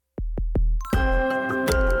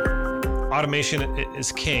automation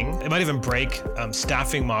is king. It might even break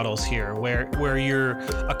staffing models here where you're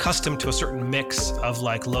accustomed to a certain mix of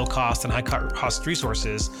like low cost and high cost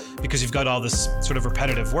resources because you've got all this sort of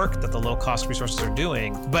repetitive work that the low cost resources are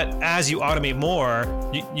doing. But as you automate more,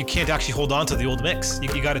 you can't actually hold on to the old mix.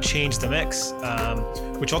 You got to change the mix,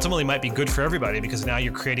 which ultimately might be good for everybody because now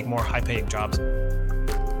you're creating more high paying jobs.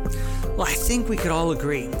 Well, I think we could all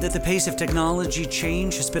agree that the pace of technology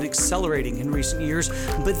change has been accelerating in recent years,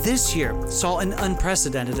 but this year saw an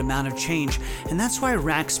unprecedented amount of change, and that's why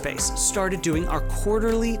Rackspace started doing our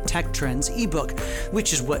quarterly Tech Trends ebook,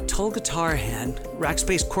 which is what Tolga Tarhan,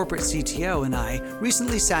 Rackspace corporate CTO, and I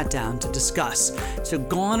recently sat down to discuss. So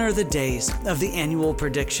gone are the days of the annual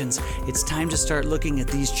predictions. It's time to start looking at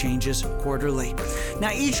these changes quarterly.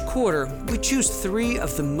 Now, each quarter, we choose 3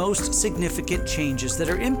 of the most significant changes that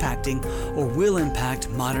are impacting or will impact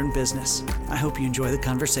modern business. I hope you enjoy the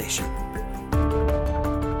conversation.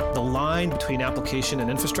 The line between application and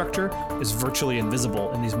infrastructure is virtually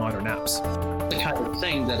invisible in these modern apps. The kind of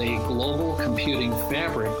thing that a global computing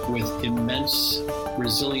fabric with immense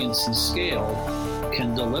resilience and scale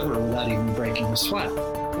can deliver without even breaking a sweat.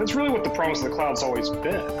 That's really what the promise of the cloud's always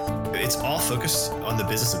been. It's all focused on the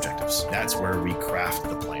business objectives. That's where we craft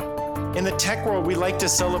the plan. In the tech world, we like to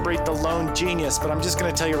celebrate the lone genius, but I'm just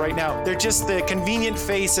going to tell you right now, they're just the convenient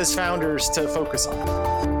face as founders to focus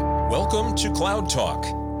on. Welcome to Cloud Talk.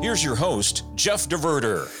 Here's your host, Jeff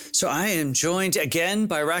DeVerter. So I am joined again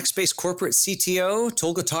by Rackspace corporate CTO,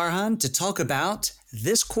 Tolga Tarhan, to talk about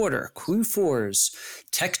this quarter, Q4's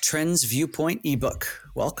Tech Trends Viewpoint ebook.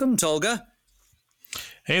 Welcome, Tolga.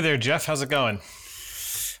 Hey there, Jeff. How's it going?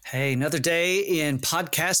 Hey, another day in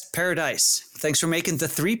podcast paradise. Thanks for making the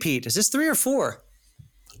three-peat. Is this 3 or 4?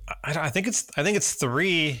 I think it's 3. I think it's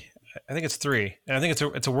 3, and I think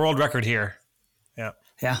it's a world record here. Yeah.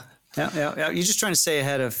 You're just trying to stay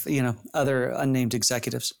ahead of other unnamed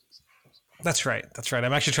executives. That's right.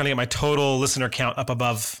 I'm actually trying to get my total listener count up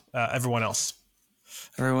above everyone else.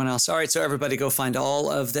 All right, so everybody go find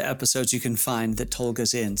all of the episodes you can find that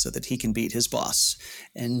Tolga's in so that he can beat his boss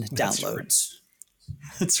in downloads.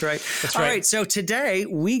 That's right. All right. So today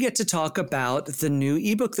we get to talk about the new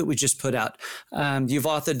ebook that we just put out. You've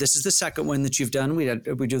authored, this is the second one that you've done.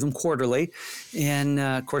 We do them quarterly. And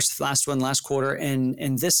of course, the last one, last quarter.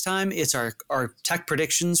 And this time it's our tech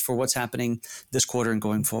predictions for what's happening this quarter and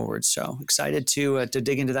going forward. So excited to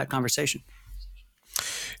dig into that conversation.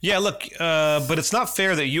 Yeah, look, but it's not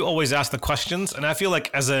fair that you always ask the questions. And I feel like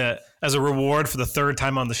as a reward for the third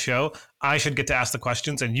time on the show, I should get to ask the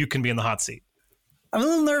questions and you can be in the hot seat. I'm a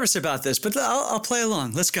little nervous about this, but I'll play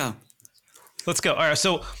along. Let's go. All right.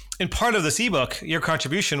 So in part of this ebook, your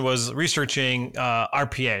contribution was researching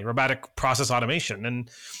RPA, robotic process automation. And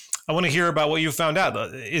I want to hear about what you found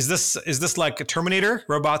out. Is this like a Terminator,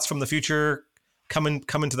 robots from the future coming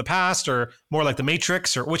to the past, or more like the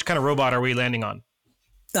Matrix, or which kind of robot are we landing on?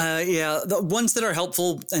 The ones that are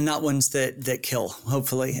helpful and not ones that kill,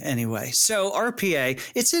 hopefully, anyway. So RPA,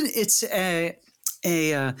 it's a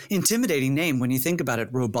intimidating name when you think about it,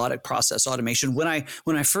 robotic process automation. When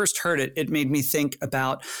I first heard it, it made me think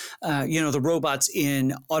about, the robots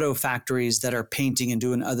in auto factories that are painting and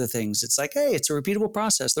doing other things. It's like, hey, it's a repeatable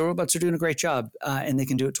process. The robots are doing a great job and they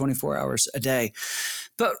can do it 24 hours a day.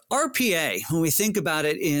 But RPA, when we think about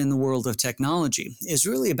it in the world of technology, is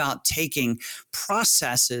really about taking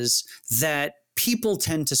processes that people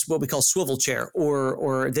tend to what we call swivel chair,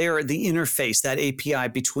 or they're the interface, that API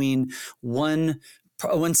between one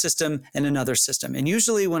system and another system. And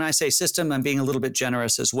usually when I say system, I'm being a little bit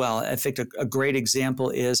generous as well. I think a great example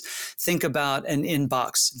is think about an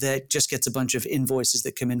inbox that just gets a bunch of invoices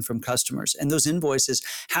that come in from customers. And those invoices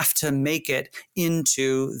have to make it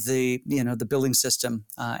into the billing system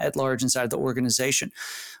at large inside the organization.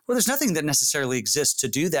 Well, there's nothing that necessarily exists to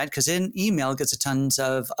do that because in email gets a tons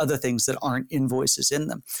of other things that aren't invoices in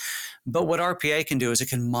them. But what RPA can do is it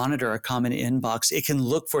can monitor a common inbox. It can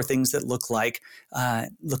look for things that look like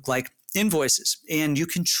invoices, and you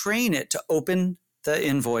can train it to open the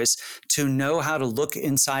invoice to know how to look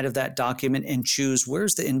inside of that document and choose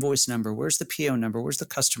where's the invoice number, where's the PO number, where's the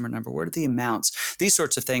customer number, where are the amounts, these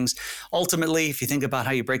sorts of things. Ultimately, if you think about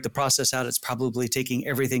how you break the process out, it's probably taking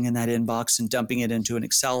everything in that inbox and dumping it into an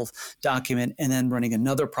Excel document and then running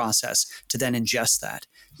another process to then ingest that.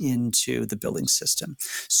 into the billing system.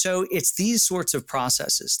 So it's these sorts of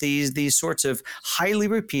processes, these sorts of highly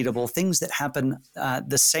repeatable things that happen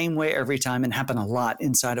the same way every time and happen a lot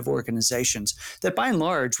inside of organizations that by and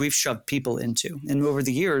large we've shoved people into. And over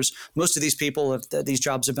the years, most of these people, these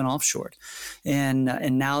jobs have been offshored. And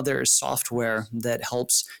now there is software that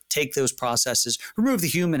helps take those processes, remove the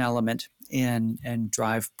human element, and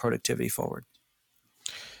drive productivity forward.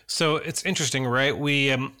 So it's interesting, right? We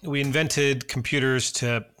invented computers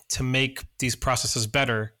to make these processes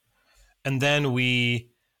better, and then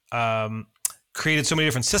we created so many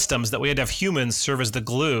different systems that we had to have humans serve as the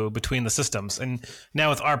glue between the systems. And now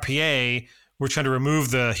with RPA, we're trying to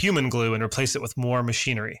remove the human glue and replace it with more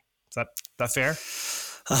machinery. Is that fair?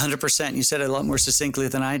 100%. You said it a lot more succinctly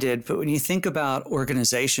than I did. But when you think about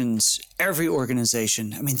organizations, every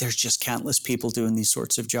organization, I mean, there's just countless people doing these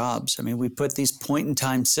sorts of jobs. I mean, we put these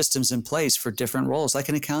point-in-time systems in place for different roles, like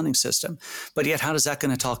an accounting system. But yet, how is that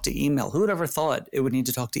going to talk to email? Who would ever thought it would need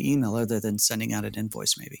to talk to email other than sending out an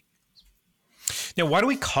invoice, maybe? Now, why do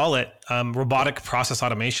we call it robotic process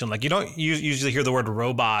automation? Like, you don't usually hear the word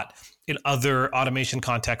robot in other automation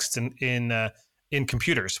contexts in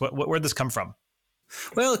computers. Where'd this come from?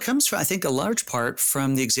 Well, it comes from, I think, a large part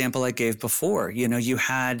from the example I gave before. You know,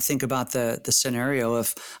 think about the scenario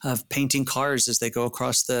of painting cars as they go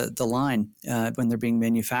across the line when they're being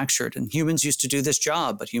manufactured. And humans used to do this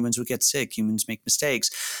job, but humans would get sick. Humans make mistakes.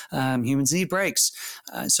 Humans need breaks.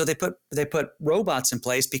 So they put robots in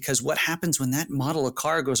place, because what happens when that model of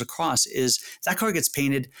car goes across is that car gets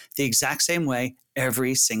painted the exact same way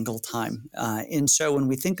every single time. And so when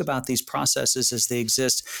we think about these processes as they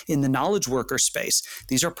exist in the knowledge worker space,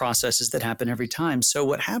 these are processes that happen every time. So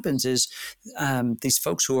what happens is these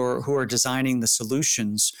folks who are designing the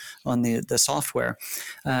solutions on the software,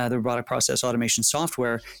 the robotic process automation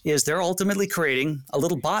software, is they're ultimately creating a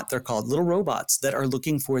little bot, they're called little robots, that are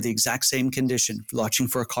looking for the exact same condition, watching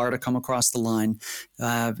for a car to come across the line.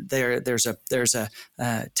 There's a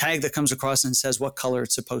tag that comes across and says what color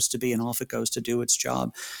it's supposed to be, and off it goes to do its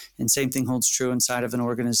job. And same thing holds true inside of an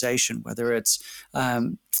organization, whether it's,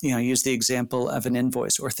 use the example of an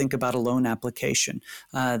invoice, or think about a loan application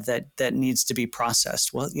that needs to be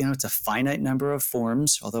processed. Well, it's a finite number of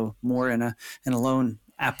forms, although more in a loan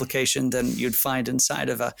application than you'd find inside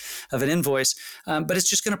of an invoice. But it's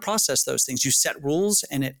just going to process those things. You set rules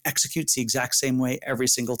and it executes the exact same way every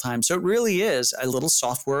single time. So it really is a little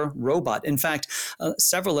software robot. In fact,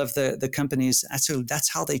 several of the companies, actually,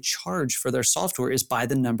 that's how they charge for their software, is by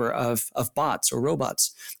the number of bots or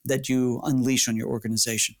robots that you unleash on your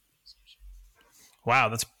organization.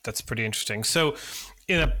 Wow, that's pretty interesting. So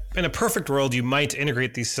in a perfect world, you might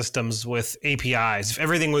integrate these systems with APIs. If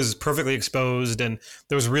everything was perfectly exposed and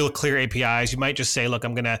there was real clear APIs, you might just say, look,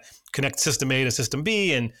 I'm going to connect system A to system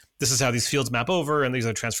B, and this is how these fields map over, and these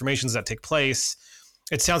are transformations that take place.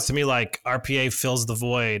 It sounds to me like RPA fills the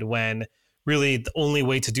void when really the only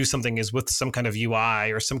way to do something is with some kind of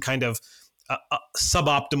UI or some kind of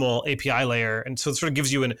suboptimal API layer. And so it sort of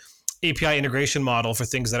gives you an API integration model for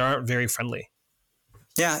things that aren't very friendly.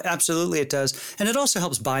 Yeah, absolutely it does. And it also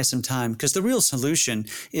helps buy some time, because the real solution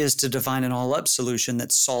is to define an all-up solution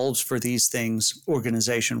that solves for these things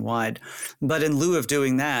organization-wide. But in lieu of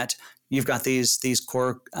doing that, you've got these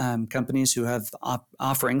core companies who have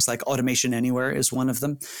offerings, like Automation Anywhere is one of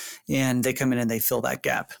them, and they come in and they fill that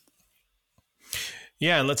gap.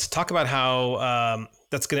 Yeah, and let's talk about how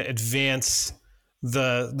that's going to advance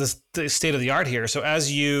the state of the art here. So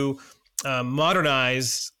as you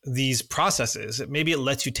modernize these processes, maybe it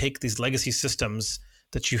lets you take these legacy systems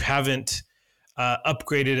that you haven't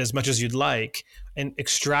upgraded as much as you'd like, and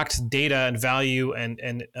extract data and value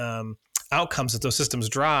and outcomes that those systems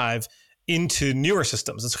drive into newer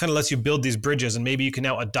systems. It kind of lets you build these bridges, and maybe you can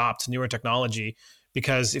now adopt newer technology,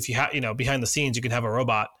 because if you have, behind the scenes, you can have a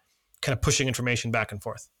robot kind of pushing information back and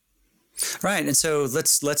forth. Right, and so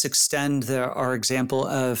let's extend our example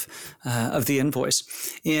of the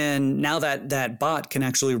invoice, and now that bot can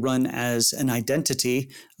actually run as an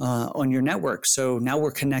identity on your network. So now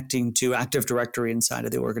we're connecting to Active Directory inside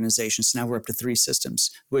of the organization. So now we're up to 3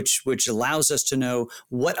 systems, which allows us to know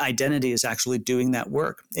what identity is actually doing that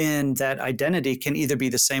work, and that identity can either be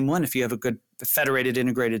the same one if you have a good federated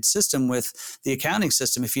integrated system with the accounting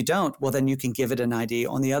system. If you don't, well, then you can give it an ID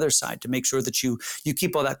on the other side to make sure that you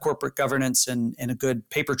keep all that corporate governance and a good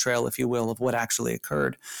paper trail, if you will, of what actually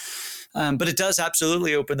occurred. But it does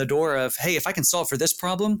absolutely open the door of, hey, if I can solve for this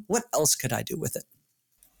problem, what else could I do with it?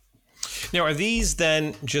 Now, are these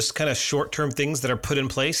then just kind of short-term things that are put in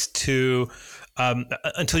place to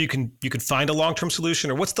until you can find a long-term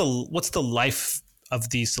solution, or what's the life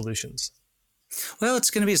of these solutions? Well, it's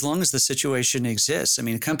going to be as long as the situation exists. I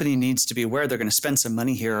mean, a company needs to be aware they're going to spend some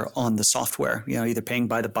money here on the software, either paying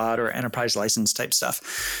by the bot or enterprise license type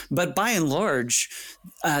stuff. But by and large,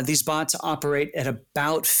 these bots operate at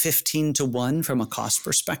about 15 to 1 from a cost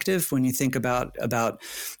perspective when you think about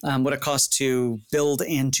what it costs to build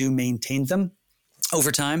and to maintain them over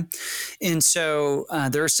time. And so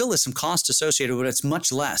there still is some cost associated with it. It's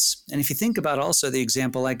much less. And if you think about also the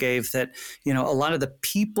example I gave that, a lot of the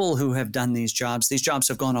people who have done these jobs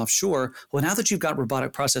have gone offshore. Well, now that you've got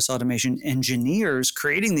robotic process automation engineers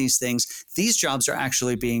creating these things, these jobs are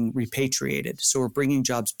actually being repatriated. So we're bringing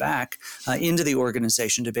jobs back into the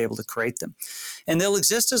organization to be able to create them. And they'll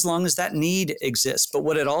exist as long as that need exists. But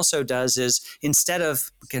what it also does is instead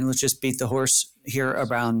of, again, let's just beat the horse here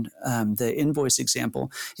around the invoice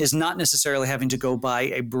example, is not necessarily having to go buy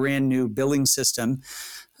a brand new billing system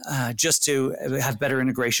just to have better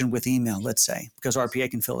integration with email, let's say, because RPA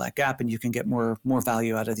can fill that gap and you can get more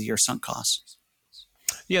value out of your sunk costs.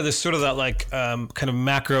 Yeah, there's sort of that kind of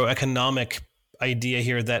macroeconomic idea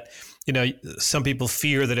here that, some people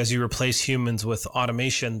fear that as you replace humans with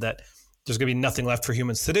automation, that there's going to be nothing left for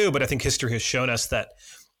humans to do. But I think history has shown us that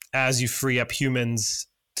as you free up humans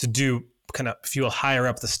to do kind of fuel higher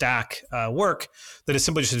up the stack work, that it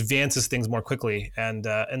simply just advances things more quickly, and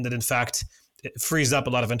that in fact it frees up a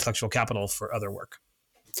lot of intellectual capital for other work.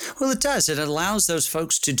 Well, it does. It allows those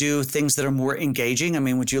folks to do things that are more engaging. I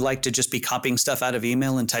mean, would you like to just be copying stuff out of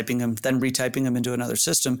email and typing them, then retyping them into another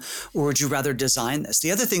system? Or would you rather design this? The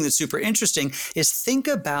other thing that's super interesting is think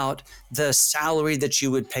about the salary that you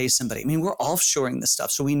would pay somebody. I mean, we're offshoring this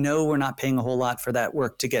stuff, so we know we're not paying a whole lot for that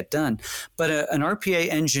work to get done. But an RPA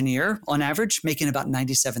engineer, on average, making about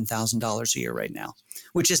 $97,000 a year right now,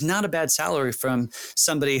 which is not a bad salary from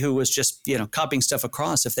somebody who was just, copying stuff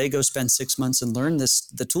across. If they go spend 6 months and learn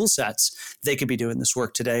the tool sets, they could be doing this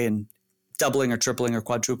work today and doubling or tripling or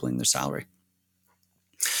quadrupling their salary.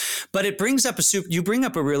 But it brings up you bring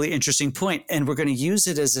up a really interesting point, and we're going to use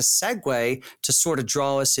it as a segue to sort of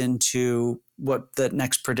draw us into what the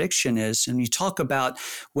next prediction is. And you talk about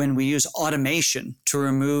when we use automation to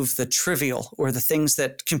remove the trivial or the things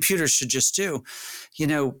that computers should just do.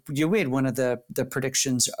 You made one of the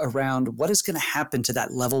predictions around what is going to happen to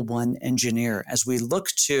that level 1 engineer as we look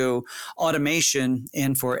to automation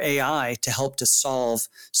and for AI to help to solve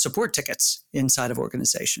support tickets inside of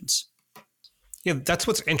organizations. Yeah, that's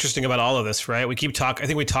what's interesting about all of this, right? I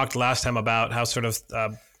think we talked last time about how sort of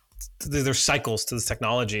there's cycles to this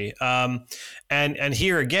technology. And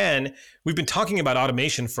here again, we've been talking about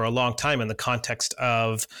automation for a long time in the context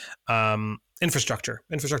of infrastructure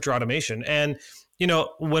automation. And,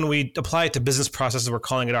 when we apply it to business processes, we're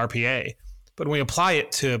calling it RPA. But when we apply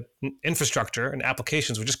it to infrastructure and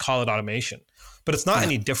applications, we just call it automation. But it's not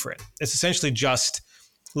any different. It's essentially just,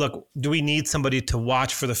 look, do we need somebody to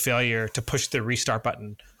watch for the failure, to push the restart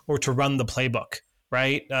button, or to run the playbook,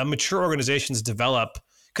 right? Mature organizations develop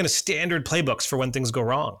kind of standard playbooks for when things go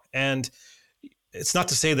wrong. And it's not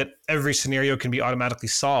to say that every scenario can be automatically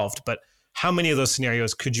solved, but how many of those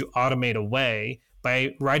scenarios could you automate away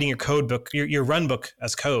by writing your code book, your run book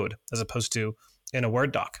as code, as opposed to in a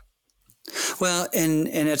Word doc? Well, and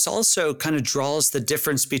it's also kind of draws the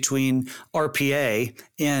difference between RPA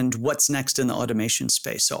and what's next in the automation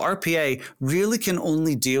space. So RPA really can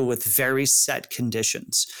only deal with very set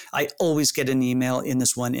conditions. I always get an email in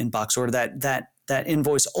this one inbox, or that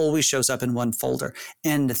invoice always shows up in one folder,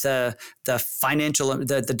 and the financial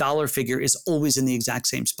the dollar figure is always in the exact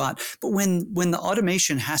same spot. But when the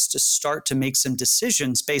automation has to start to make some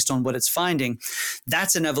decisions based on what it's finding,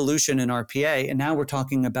 that's an evolution in RPA. And now we're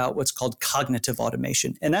talking about what's called cognitive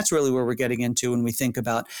automation, and that's really where we're getting into when we think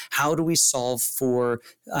about how do we solve for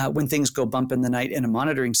when things go bump in the night in a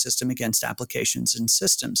monitoring system against applications and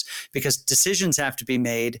systems, because decisions have to be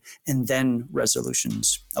made and then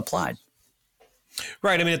resolutions applied.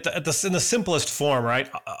 Right. I mean, in the simplest form, right?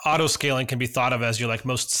 Auto scaling can be thought of as your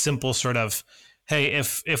most simple sort of, hey,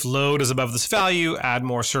 if load is above this value, add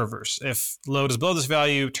more servers. If load is below this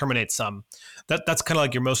value, terminate some. That's kind of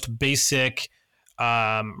like your most basic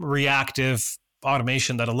reactive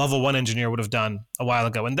automation that a level 1 engineer would have done a while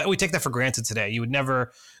ago. And we take that for granted today. You would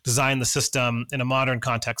never design the system in a modern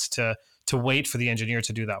context to wait for the engineer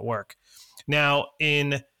to do that work. Now,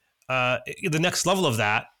 in the next level of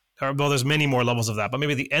that, well, there's many more levels of that, but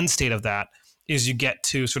maybe the end state of that is you get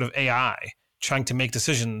to sort of AI trying to make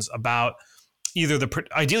decisions about either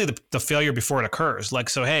ideally the failure before it occurs.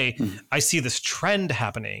 I see this trend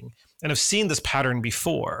happening and I've seen this pattern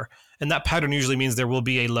before, and that pattern usually means there will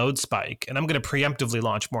be a load spike, and I'm going to preemptively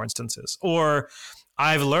launch more instances. Or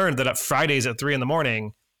I've learned that at Fridays at 3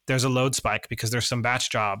 a.m, there's a load spike because there's some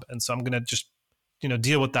batch job, and so I'm going to just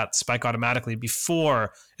deal with that spike automatically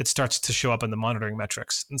before it starts to show up in the monitoring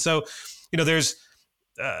metrics. And so, there's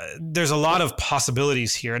a lot of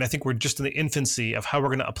possibilities here, and I think we're just in the infancy of how we're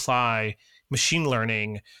going to apply machine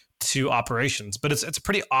learning to operations. But it's a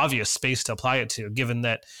pretty obvious space to apply it to, given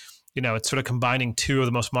that it's sort of combining two of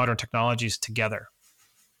the most modern technologies together.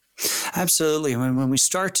 Absolutely. When we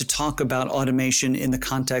start to talk about automation in the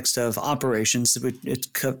context of operations, it's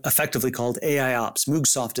effectively called AI Ops.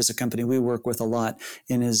 Moogsoft is a company we work with a lot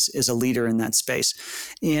and is a leader in that space.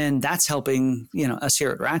 And that's helping, us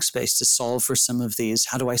here at Rackspace to solve for some of these.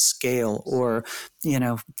 How do I scale? Or,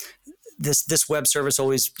 this web service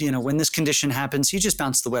always, when this condition happens, you just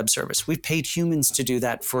bounce the web service. We've paid humans to do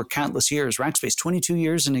that for countless years. Rackspace, 22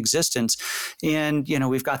 years in existence. And,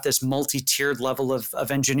 we've got this multi-tiered level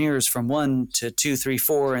of engineers from 1 to 2, 3,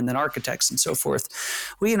 4, and then architects and so forth.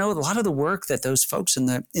 Well, a lot of the work that those folks in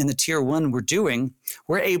the tier 1 were doing,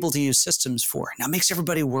 we're able to use systems for. Now, it makes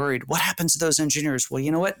everybody worried. What happens to those engineers? Well,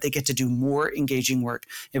 you know what? They get to do more engaging work.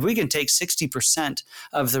 If we can take 60%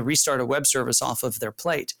 of the restart a web service off of their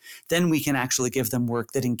plate, then we can actually give them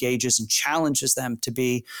work that engages and challenges them to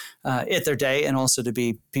be at their day and also to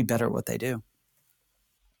be better at what they do.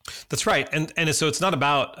 That's right. And so it's not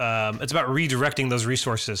about, it's about redirecting those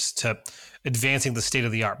resources to advancing the state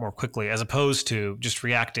of the art more quickly, as opposed to just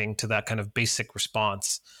reacting to that kind of basic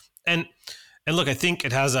response. And look, I think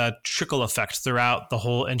it has a trickle effect throughout the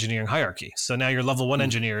whole engineering hierarchy. So now your level 1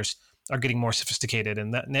 engineers are getting more sophisticated,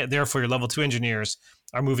 and therefore your level 2 engineers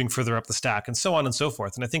are moving further up the stack, and so on and so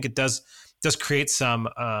forth. And I think it does create some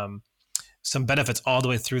benefits all the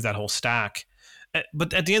way through that whole stack.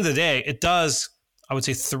 But at the end of the day, it does, I would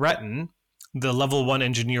say, threaten the level 1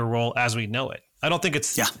 engineer role as we know it. I don't think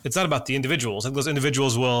it's not about the individuals. I think those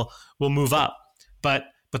individuals will move up, but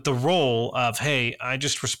the role of, hey, I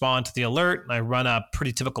just respond to the alert and I run a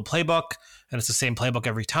pretty typical playbook, and it's the same playbook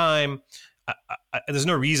every time. There's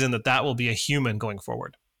no reason that will be a human going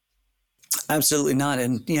forward. Absolutely not.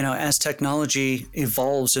 And, as technology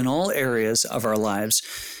evolves in all areas of our lives,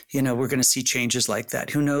 we're going to see changes like that.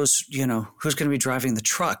 Who knows, who's going to be driving the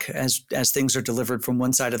truck as things are delivered from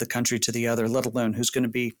one side of the country to the other, let alone who's going to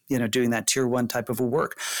be, doing that tier 1 type of a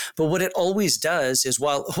work. But what it always does is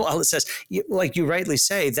while it says, like you rightly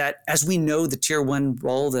say, that as we know the tier 1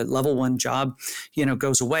 role, the level 1 job,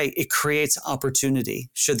 goes away, it creates opportunity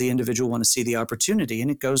should the individual want to see the opportunity.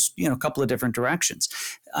 And it goes, a couple of different directions,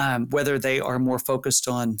 whether they are more focused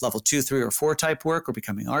on level 2, 3, or 4 type work, or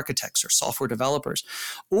becoming architects or software developers,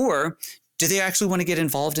 or do they actually want to get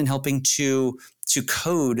involved in helping to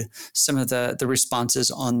code some of the responses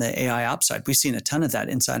on the AI ops side? We've seen a ton of that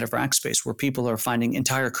inside of Rackspace, where people are finding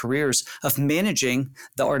entire careers of managing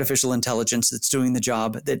the artificial intelligence that's doing the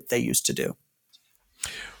job that they used to do.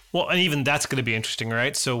 Well, and even that's going to be interesting,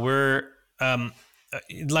 right? So we're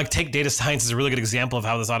take data science is a really good example of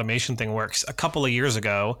how this automation thing works. A couple of years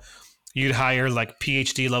ago, you'd hire like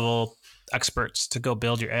PhD level experts to go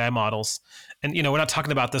build your AI models. And, we're not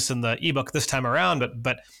talking about this in the ebook this time around,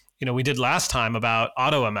 but we did last time about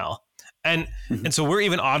auto ML. And so we're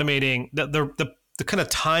even automating the kind of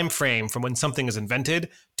time frame from when something is invented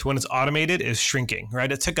to when it's automated is shrinking,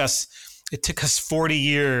 right? It took us 40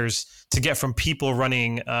 years to get from people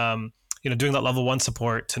running, doing that level 1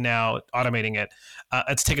 support to now automating it.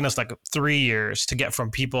 It's taken us like 3 years to get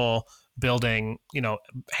from people building,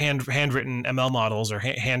 handwritten ML models or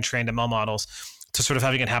hand-trained ML models to sort of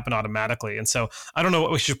having it happen automatically. And so I don't know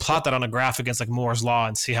what we should plot that on a graph against like Moore's law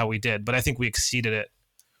and see how we did, but I think we exceeded it.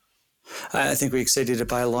 I think we exceeded it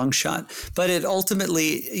by a long shot, but it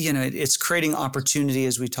ultimately, it's creating opportunity,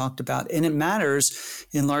 as we talked about, and it matters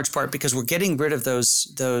in large part because we're getting rid of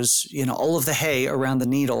those, all of the hay around the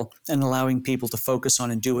needle and allowing people to focus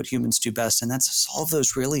on and do what humans do best, and that's solve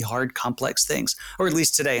those really hard, complex things, or at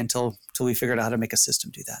least today until we figured out how to make a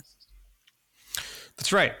system do that.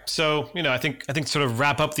 That's right. So, I think sort of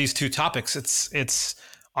wrap up these two topics. It's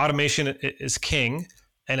automation is king,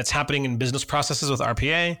 and it's happening in business processes with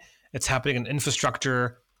RPA. It's happening in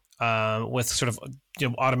infrastructure with sort of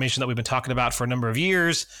automation that we've been talking about for a number of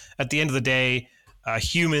years. At the end of the day,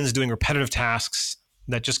 humans doing repetitive tasks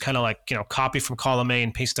that just kind of like, copy from column A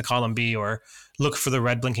and paste to column B, or look for the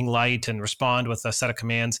red blinking light and respond with a set of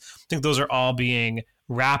commands. I think those are all being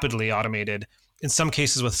rapidly automated, in some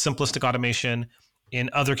cases with simplistic automation, in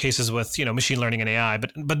other cases with, machine learning and AI,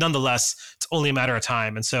 but nonetheless, it's only a matter of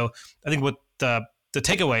time. And so I think what the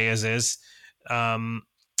takeaway is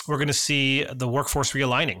we're going to see the workforce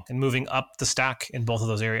realigning and moving up the stack in both of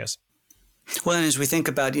those areas. Well, and as we think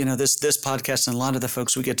about, this podcast and a lot of the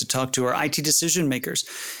folks we get to talk to are IT decision makers,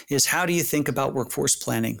 is how do you think about workforce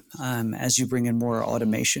planning as you bring in more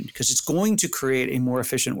automation? Because it's going to create a more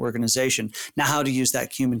efficient organization. Now, how to use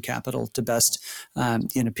that human capital to best,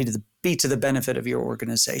 be to the benefit of your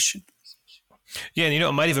organization. Yeah, and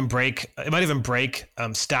it might even break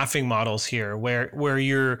staffing models here, where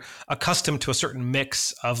you're accustomed to a certain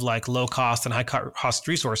mix of like low cost and high cost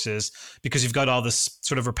resources because you've got all this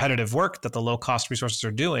sort of repetitive work that the low cost resources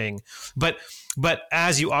are doing. But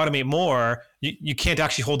as you automate more, you can't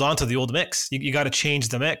actually hold on to the old mix. You got to change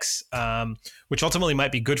the mix, which ultimately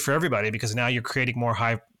might be good for everybody because now you're creating more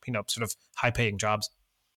high paying jobs.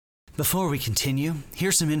 Before we continue,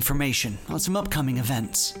 here's some information on some upcoming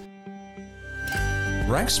events.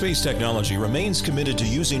 Rackspace Technology remains committed to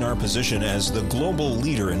using our position as the global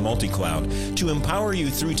leader in multi-cloud to empower you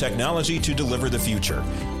through technology to deliver the future.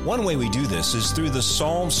 One way we do this is through the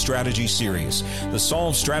Solve Strategy Series. The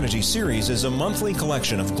Solve Strategy Series is a monthly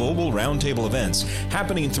collection of global roundtable events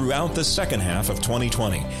happening throughout the second half of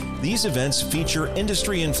 2020. These events feature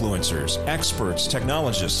industry influencers, experts,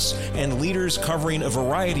 technologists, and leaders covering a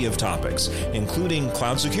variety of topics, including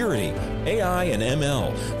cloud security, AI and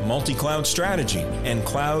ML, multi-cloud strategy, and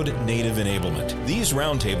cloud-native enablement. These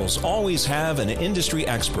roundtables always have an industry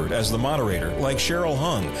expert as the moderator, like Cheryl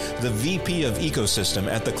Hung, the VP of Ecosystem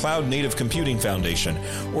at the Cloud Native Computing Foundation,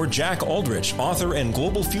 or Jack Aldrich, author and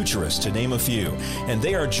global futurist, to name a few. And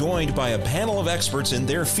they are joined by a panel of experts in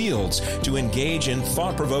their fields to engage in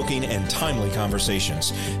thought-provoking and timely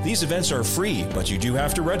conversations. These events are free, but you do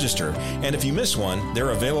have to register. And if you miss one,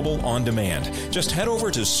 they're available on demand. Just head over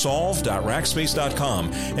to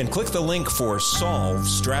solve.rackspace.com and click the link for Solve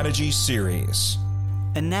Strategy Series.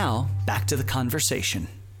 And now, back to the conversation.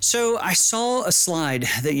 So I saw a slide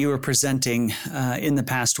that you were presenting in the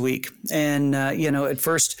past week. And, at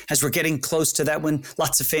first, as we're getting close to that one,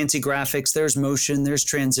 lots of fancy graphics, there's motion, there's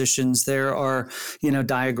transitions, there are,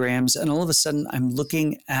 diagrams. And all of a sudden, I'm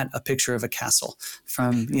looking at a picture of a castle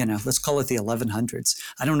from, let's call it the 1100s.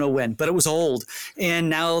 I don't know when, but it was old. And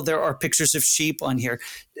now there are pictures of sheep on here.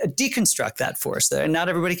 Deconstruct that for us there. And not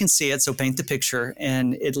everybody can see it, so paint the picture.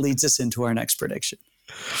 And it leads us into our next prediction.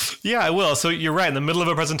 Yeah, I will. So you're right. In the middle of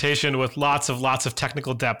a presentation with lots of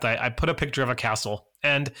technical depth, I put a picture of a castle.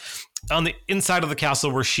 And on the inside of the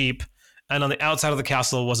castle were sheep. And on the outside of the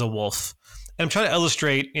castle was a wolf. And I'm trying to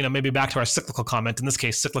illustrate, maybe back to our cyclical comment, in this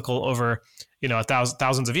case, cyclical over,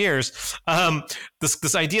 thousands of years.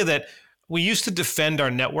 This idea that we used to defend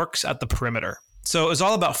our networks at the perimeter. So it was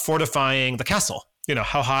all about fortifying the castle.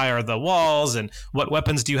 How high are the walls and what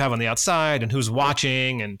weapons do you have on the outside and who's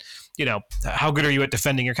watching and, how good are you at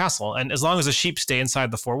defending your castle? And as long as the sheep stay inside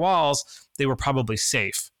the four walls, they were probably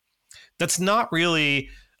safe. That's not really,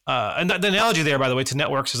 and the analogy there, by the way, to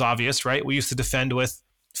networks is obvious, right? We used to defend with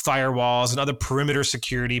firewalls and other perimeter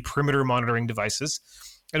security, perimeter monitoring devices.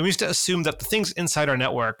 And we used to assume that the things inside our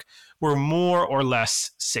network were more or less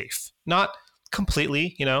safe, not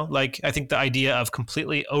completely, like I think the idea of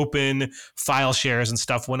completely open file shares and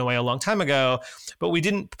stuff went away a long time ago, but we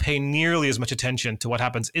didn't pay nearly as much attention to what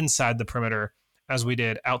happens inside the perimeter as we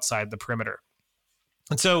did outside the perimeter.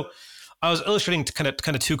 And so I was illustrating kind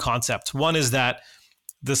of two concepts. One is that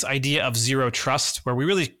this idea of zero trust, where we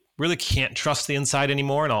really can't trust the inside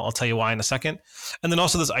anymore, and I'll tell you why in a second. And then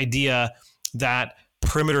also this idea that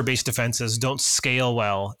perimeter-based defenses don't scale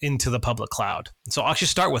well into the public cloud. So I'll actually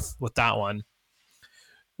start with that one.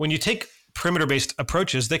 When you take perimeter-based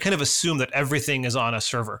approaches, they kind of assume that everything is on a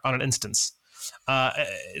server, on an instance.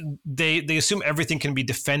 They assume everything can be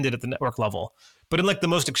defended at the network level. But in like the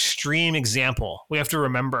most extreme example, we have to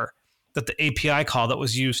remember that the API call that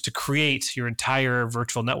was used to create your entire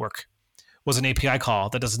virtual network was an API call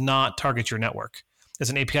that does not target your network. It's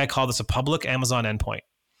an API call that's a public Amazon endpoint.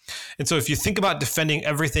 And so if you think about defending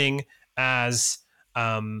everything as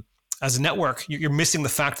a network, you're missing the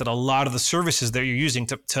fact that a lot of the services that you're using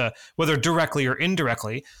to whether directly or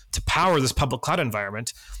indirectly to power this public cloud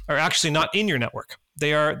environment are actually not in your network.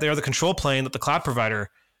 They are the control plane that the cloud provider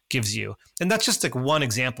gives you. And that's just like one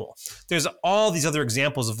example. There's all these other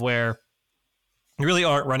examples of where you really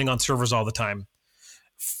aren't running on servers all the time.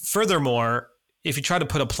 Furthermore, if you try to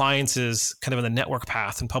put appliances kind of in the network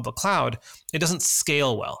path in public cloud, it doesn't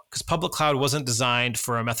scale well because public cloud wasn't designed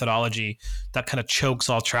for a methodology that kind of chokes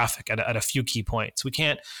all traffic at a few key points. We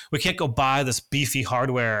can't go buy this beefy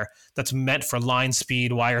hardware that's meant for line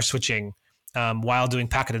speed wire switching while doing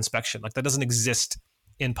packet inspection. Like that doesn't exist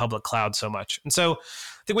in public cloud so much. And so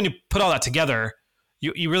I think when you put all that together,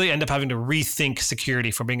 you really end up having to rethink security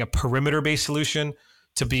from being a perimeter-based solution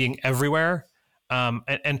to being everywhere.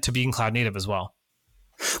 And to being cloud native as well.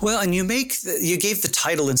 Well, and you gave the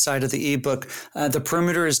title inside of the ebook, "The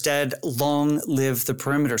Perimeter is Dead, Long Live the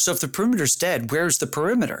Perimeter." So if the perimeter is dead, where's the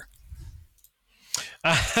perimeter?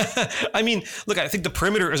 I mean, look, I think the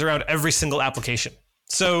perimeter is around every single application.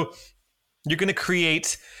 So you're going to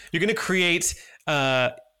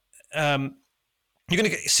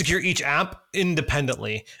secure each app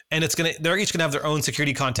independently, and they're each going to have their own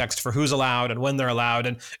security context for who's allowed and when they're allowed,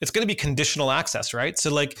 and it's going to be conditional access, right?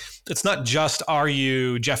 So like, it's not just, are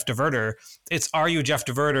you Jeff DeVerter? It's, are you Jeff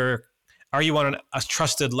DeVerter? Are you on a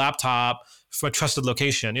trusted laptop from a trusted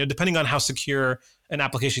location? Depending on how secure an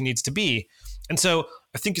application needs to be. And so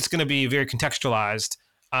I think it's going to be very contextualized,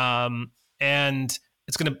 and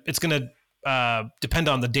it's going to depend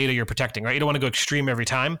on the data you're protecting, right? You don't want to go extreme every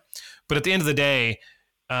time. But at the end of the day,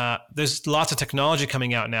 there's lots of technology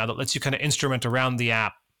coming out now that lets you kind of instrument around the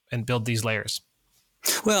app and build these layers.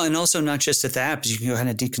 Well, and also not just at the apps, you can kind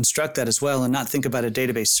of deconstruct that as well and not think about a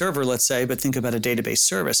database server, let's say, but think about a database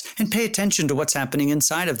service and pay attention to what's happening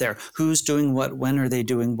inside of there. Who's doing what? When are they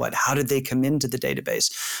doing what? How did they come into the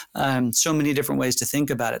database? So many different ways to think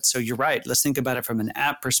about it. So you're right. Let's think about it from an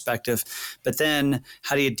app perspective, but then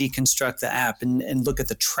how do you deconstruct the app and look at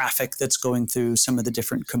the traffic that's going through some of the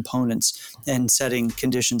different components and setting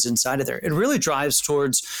conditions inside of there? It really drives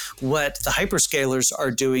towards what the hyperscalers are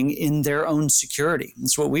doing in their own security.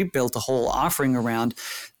 It's what we built a whole offering around,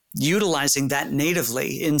 utilizing that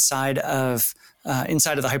natively inside of the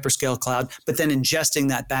hyperscale cloud, but then ingesting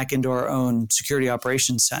that back into our own security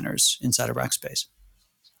operations centers inside of Rackspace.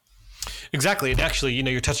 Exactly. And actually,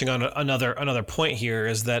 you're touching on another point here,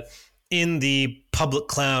 is that in the public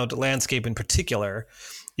cloud landscape in particular,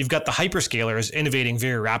 you've got the hyperscalers innovating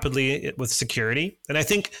very rapidly with security. And I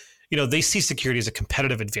think, they see security as a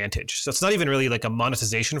competitive advantage. So it's not even really like a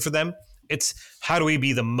monetization for them. It's, how do we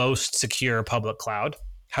be the most secure public cloud?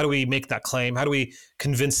 How do we make that claim? How do we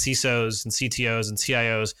convince CISOs and CTOs and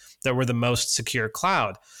CIOs that we're the most secure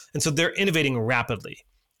cloud? And so they're innovating rapidly.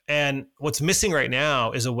 And what's missing right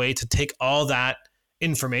now is a way to take all that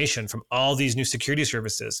information from all these new security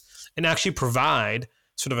services and actually provide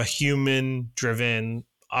sort of a human-driven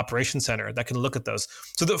operation center that can look at those.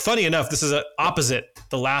 So funny enough, this is opposite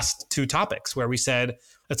the last two topics where we said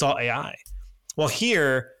it's all AI. Well,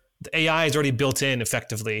 here, the AI is already built in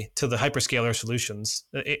effectively to the hyperscaler solutions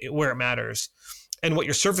where it matters. And what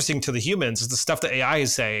you're surfacing to the humans is the stuff that AI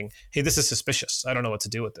is saying, hey, this is suspicious. I don't know what to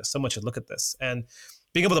do with this. Someone should look at this. And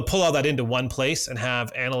being able to pull all that into one place and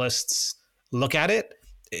have analysts look at it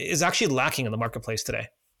is actually lacking in the marketplace today.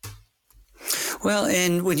 Well,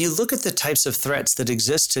 and when you look at the types of threats that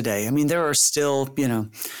exist today, I mean, there are still,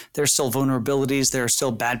 there's still vulnerabilities. There are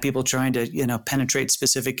still bad people trying to, penetrate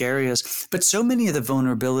specific areas. But so many of the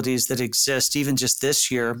vulnerabilities that exist, even just this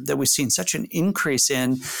year, that we've seen such an increase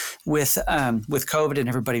in with COVID and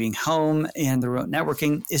everybody being home and the remote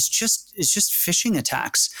networking is just phishing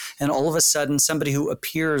attacks. And all of a sudden, somebody who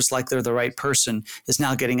appears like they're the right person is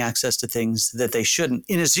now getting access to things that they shouldn't.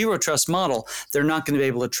 In a zero trust model, they're not going to be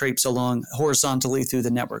able to traipse along horizontally through the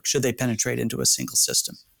network should they penetrate into a single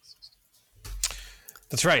system.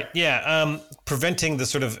 That's right. Yeah. Preventing the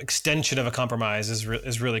sort of extension of a compromise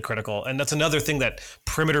is really critical. And that's another thing that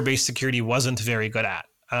perimeter-based security wasn't very good at.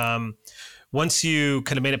 Once you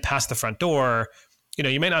kind of made it past the front door,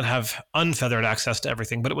 you may not have unfeathered access to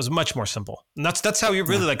everything, but it was much more simple. And that's how you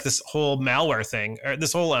really like this whole malware thing, or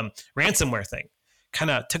this whole ransomware thing kind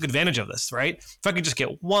of took advantage of this, right? If I could just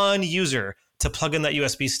get one user to plug in that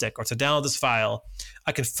USB stick or to download this file,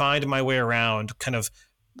 I could find my way around kind of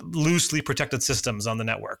loosely protected systems on the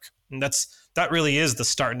network. And that really is the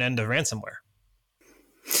start and end of ransomware.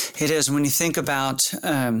 It is. When you think about,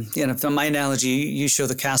 from my analogy, you show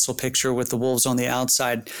the castle picture with the wolves on the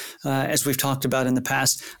outside. As we've talked about in the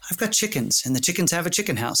past, I've got chickens, and the chickens have a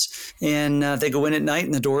chicken house, and they go in at night,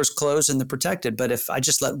 and the doors close, and they're protected. But if I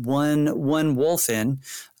just let one wolf in,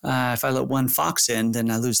 if I let one fox in,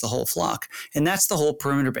 then I lose the whole flock. And that's the whole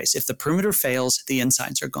perimeter base. If the perimeter fails, the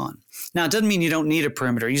insides are gone. Now, it doesn't mean you don't need a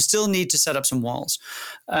perimeter. You still need to set up some walls,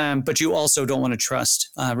 but you also don't want to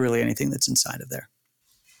trust really anything that's inside of there.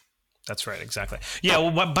 That's right. Exactly. Yeah.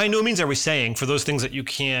 Well, by no means are we saying for those things that you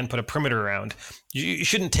can put a perimeter around, you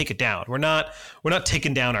shouldn't take it down. We're not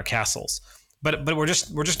taking down our castles, but we're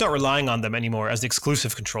just not relying on them anymore as the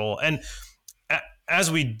exclusive control. And as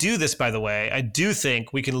we do this, by the way, I do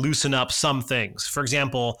think we can loosen up some things. For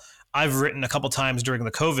example, I've written a couple times during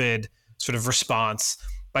the COVID sort of response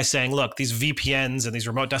by saying, look, these VPNs and these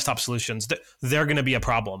remote desktop solutions, they're going to be a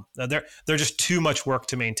problem. They're just too much work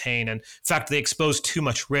to maintain. And in fact, they expose too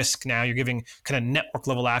much risk now. You're giving kind of network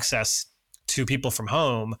level access to people from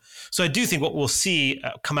home. So I do think what we'll see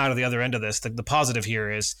come out of the other end of this, the positive here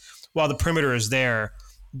is, while the perimeter is there,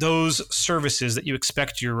 those services that you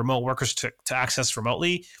expect your remote workers to access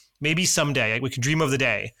remotely, maybe someday, we can dream of the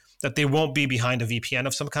day that they won't be behind a VPN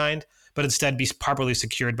of some kind, but instead be properly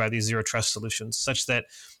secured by these zero trust solutions, such that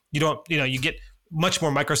you get much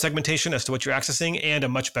more microsegmentation as to what you're accessing and a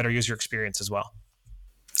much better user experience as well.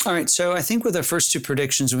 All right. So I think with our first two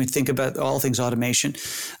predictions, when we think about all things automation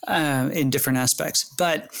in different aspects,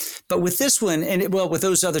 but with this one, with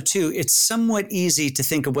those other two, it's somewhat easy to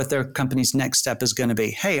think of what their company's next step is going to be.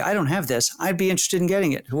 Hey, I don't have this. I'd be interested in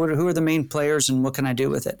getting it. Who are the main players and what can I do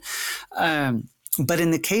with it? But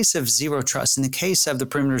in the case of zero trust, in the case of the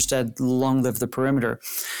perimeter's dead, long live the perimeter,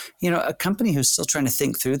 a company who's still trying to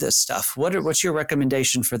think through this stuff, what's your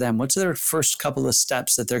recommendation for them? What's their first couple of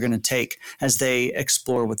steps that they're going to take as they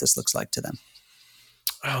explore what this looks like to them?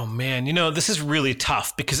 Oh man, this is really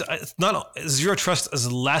tough because zero trust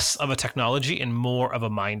is less of a technology and more of a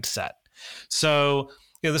mindset. So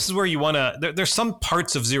this is where you want to, there's some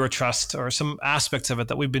parts of zero trust or some aspects of it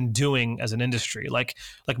that we've been doing as an industry, like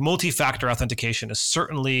multi-factor authentication is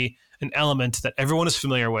certainly an element that everyone is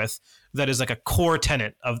familiar with, that is like a core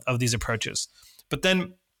tenet of these approaches. But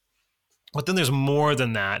then there's more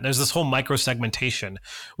than that. There's this whole micro-segmentation,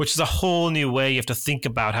 which is a whole new way you have to think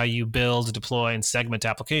about how you build, deploy, and segment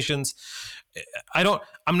applications.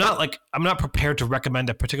 I'm not prepared to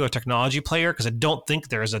recommend a particular technology player because I don't think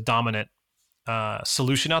there is a dominant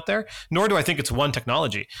solution out there, nor do I think it's one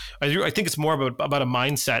technology. I think it's more about a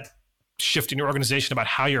mindset shift in your organization about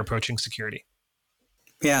how you're approaching security.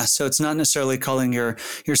 Yeah, so it's not necessarily calling your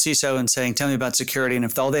CISO and saying, "Tell me about security," and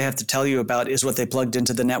if all they have to tell you about is what they plugged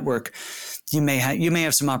into the network, you may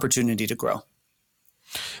have some opportunity to grow.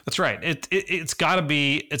 That's right. It's got to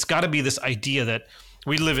be this idea that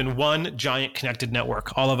we live in one giant connected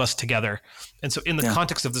network, all of us together. And so in the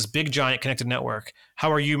context of this big giant connected network,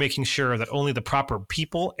 how are you making sure that only the proper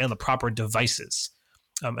people and the proper devices,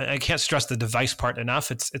 I can't stress the device part enough.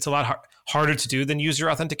 It's a lot harder to do than user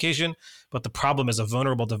authentication, but the problem is a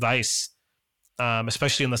vulnerable device,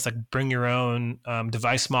 especially in this bring your own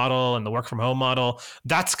device model and the work from home model.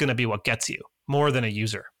 That's going to be what gets you more than a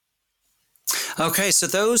user. Okay, so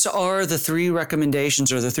those are the three recommendations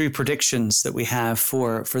or the three predictions that we have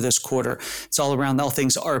for this quarter. It's all around all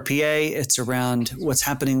things RPA. It's around what's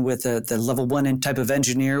happening with the level one type of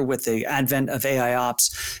engineer with the advent of AI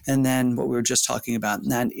ops. And then what we were just talking about, and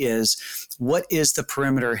that is what is the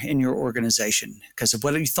perimeter in your organization? Because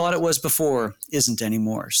what you thought it was before isn't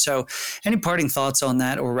anymore. So any parting thoughts on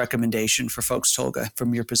that or recommendation for folks, Tolga,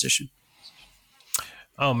 from your position?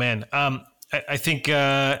 Oh, man. I think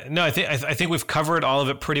I think we've covered all of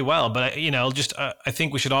it pretty well, but I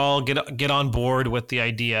think we should all get on board with the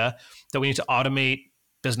idea that we need to automate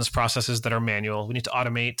business processes that are manual. We need to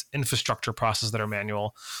automate infrastructure processes that are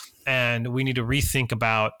manual, and we need to rethink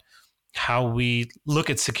about how we look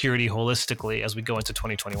at security holistically as we go into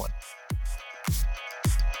 2021.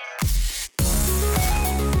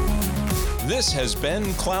 This has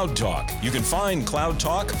been Cloud Talk. You can find Cloud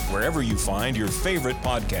Talk wherever you find your favorite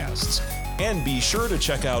podcasts. And be sure to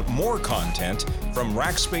check out more content from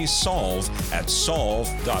Rackspace Solve at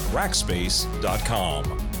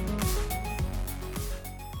solve.rackspace.com.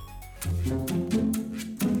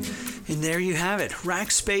 And there you have it,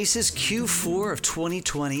 Rackspace's Q4 of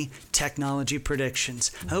 2020 technology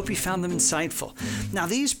predictions. I hope you found them insightful. Now,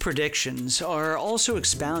 these predictions are also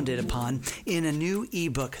expounded upon in a new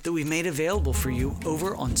ebook that we've made available for you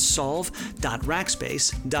over on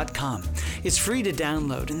solve.rackspace.com. It's free to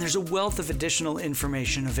download, and there's a wealth of additional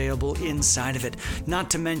information available inside of it. Not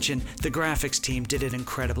to mention, the graphics team did an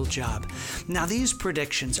incredible job. Now, these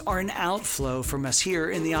predictions are an outflow from us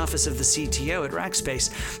here in the office of the CTO at Rackspace,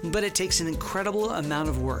 but it takes an incredible amount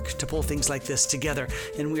of work to pull things like this together,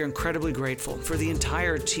 and we are incredibly grateful for the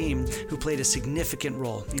entire team who played a significant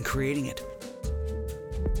role in creating it.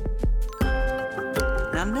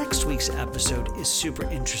 Now, next week's episode is super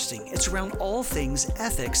interesting. It's around all things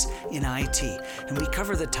ethics in IT, and we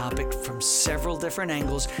cover the topic from several different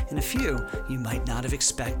angles and a few you might not have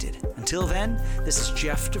expected. Until then, this is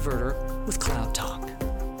Jeff DeVerter with Cloud Talk.